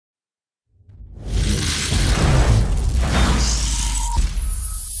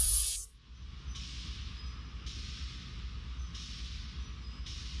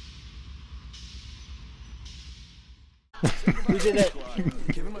Who did it?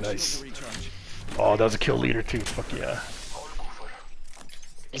 Nice. Oh, that was a kill leader too. Fuck yeah.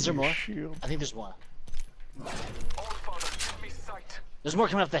 Is there more? Shield. I think there's more. There's more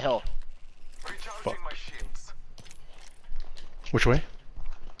coming up the hill. Fuck. Which way?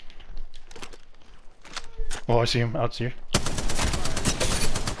 Oh, I see him out here.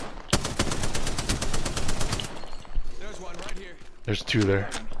 There's one right here. There's two there.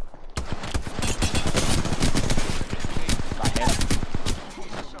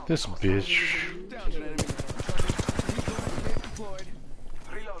 This bitch.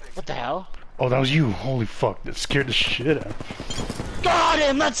 What the hell? Oh, that was you. Holy fuck. That scared the shit out of me. Got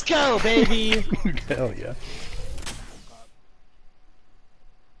him! Let's go, baby! Hell yeah.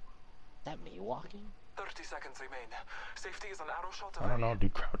 That me walking? 30 seconds remain. Safety is an arrow shot I don't know,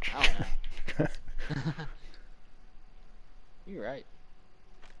 dude. Crouch. I don't know. You're right.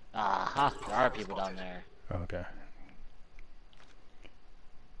 Aha, there are people down there. Okay.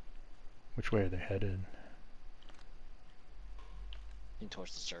 Which way are they headed? I think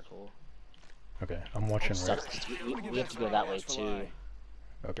towards the circle. Okay, I'm watching right. We have to go that way too.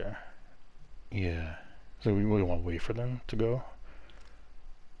 Okay. Yeah. So we really want to wait for them to go?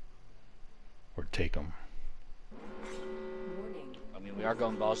 Or take them? I mean, we are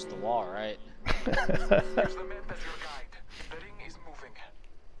going balls to the wall, right?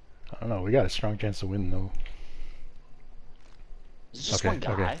 I don't know, we got a strong chance to win though. Is it just one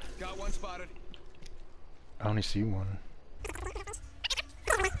guy? Okay. Got one spotted. I only see one.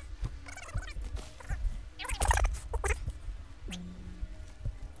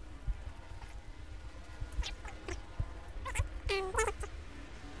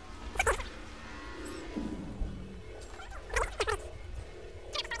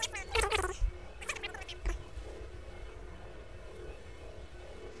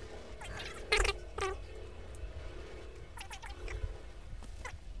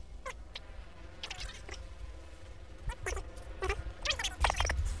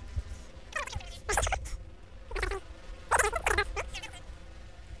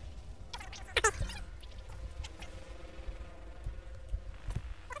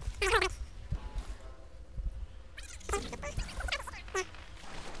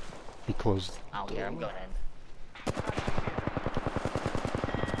 He closed. I don't care, I'm going in.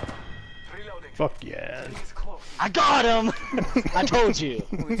 Fuck yeah. I got him! I told you!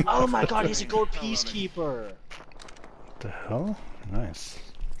 Oh my god, he's a gold peacekeeper! What the hell? Nice.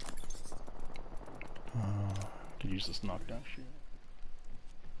 Could use this knockdown shit.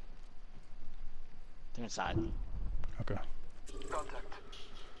 They're inside. Okay. Contact.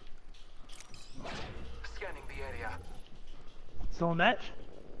 Scanning the area. Still in that?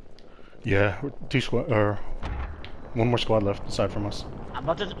 Yeah, two squad, or one more squad left aside from us. I'm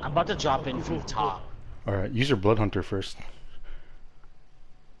about to drop in from the top. Alright, use your blood hunter first.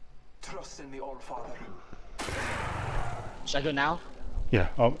 Trust in the All Father. Should I go now? Yeah,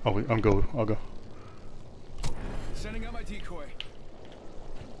 I'll go. Sending out my decoy.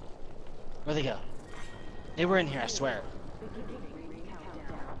 Where'd they go? They were in here, I swear.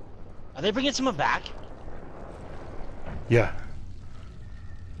 Are they bringing someone back? Yeah.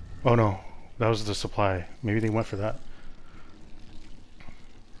 Oh no, that was the supply. Maybe they went for that.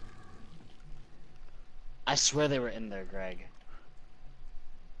 I swear they were in there, Greg.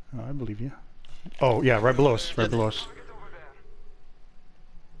 Oh, I believe you. Oh yeah, right below us. Right below us.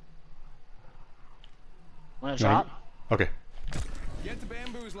 Wanna drop? Okay. Get the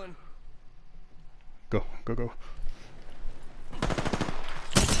bamboozling. Go.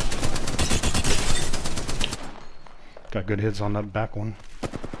 Got good hits on that back one.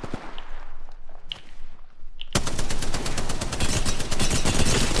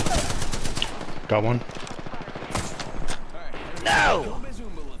 Got one. No!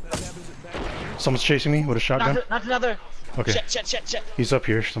 Someone's chasing me with a shotgun. Not another! Okay. Shit. He's up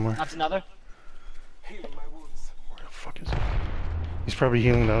here somewhere. Not another? Healing my wounds. Where the fuck is he? He's probably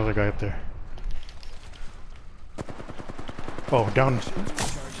healing the other guy up there. Oh, down.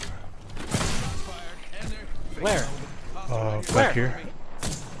 Where? Back here.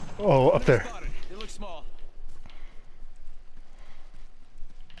 Oh, up there. It looks small.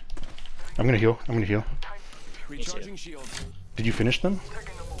 I'm gonna heal. Recharging shields. Did you finish them?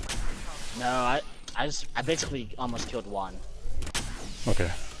 No, I basically almost killed one. Okay.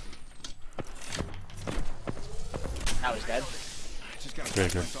 Now he's dead. Just gotta Very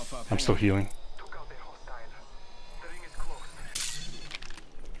patch good. myself up. I'm still healing. Took out the hostile. The ring is close.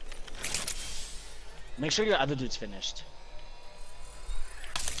 Make sure your other dude's finished.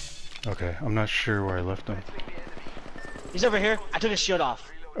 Okay, I'm not sure where I left him. He's over here. I took his shield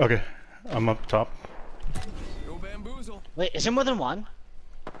off. Okay, I'm up top. Go bamboozle. Wait, is there more than one?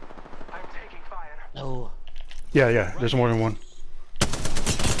 I'm taking fire. No. Yeah, yeah, there's more than one.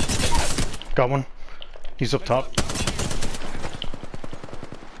 Got one. He's up top.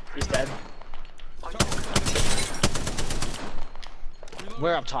 He's dead.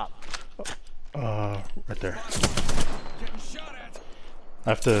 We're up top. Right there. Getting shot at. I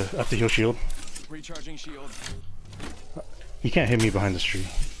have to heal shield. Recharging shield. He can't hit me behind this tree.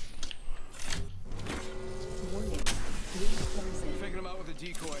 Faking him out with a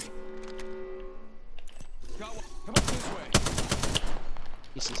decoy. Got one. Come up this way.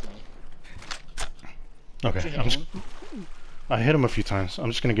 He sees me. Okay, Did you hit him? I hit him a few times.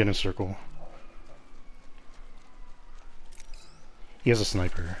 I'm just gonna get in a circle. He has a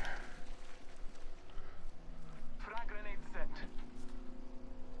sniper. Frag grenade set.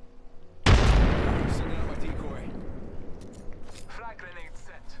 Sending out my decoy. Frag grenade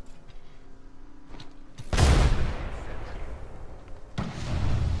set.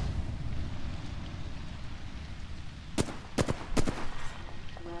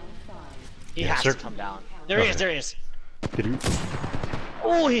 He Yeah, has sir. to come down. There he is, there he is. Did he?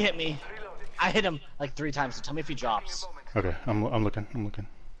 Oh, he hit me. Reloading. I hit him like 3 times, so tell me if he drops. Okay, I'm looking. I'm looking.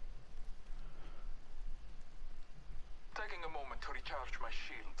 Taking a moment to recharge my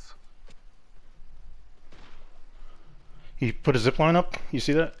shields. He put a zip line up. You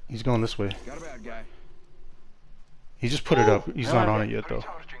see that? He's going this way. Got a bad guy. He just put it up. He's not on it yet though.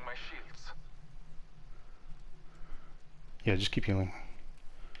 Recharging my shields. Yeah, just keep healing.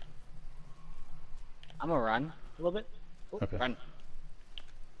 I'm gonna run a little bit. Oh, Okay. Run.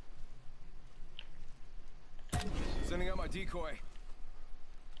 Sending out my decoy.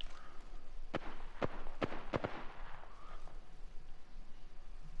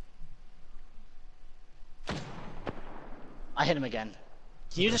 I hit him again.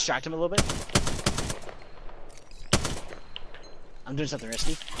 Can you distract him a little bit? I'm doing something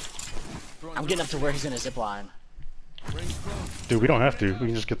risky. I'm getting up to where he's in a zip line. Rings close. Dude, we don't have to. We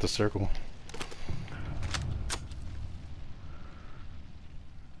can just get the circle.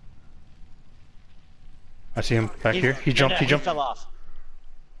 I see him back here. He jumped. He He jumped. fell off.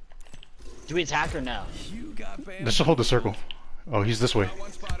 Do we attack or no? You got banned. Let's just hold the circle. Oh, he's this way. Got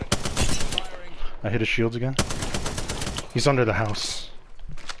one spotted. Firing. I hit his shields again. He's under the house.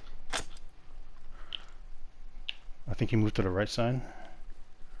 I think he moved to the right side.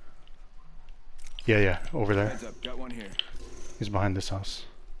 Yeah, yeah, over there. Heads up. Got one here. He's behind this house.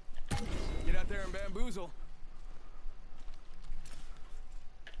 Get out there and bamboozle.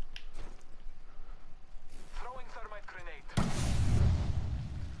 Throwing thermite grenade.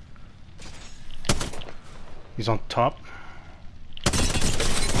 He's on top.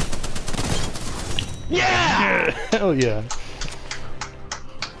 Yeah! Hell yeah.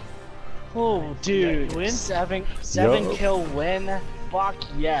 Oh, dude. Win? Seven Yo. kill win. Fuck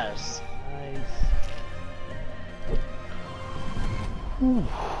yes. Nice.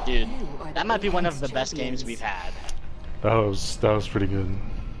 Dude, that might be one of the best games we've had. That was pretty good.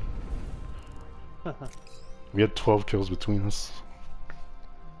 We had 12 kills between us.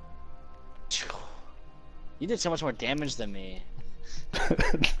 You did so much more damage than me.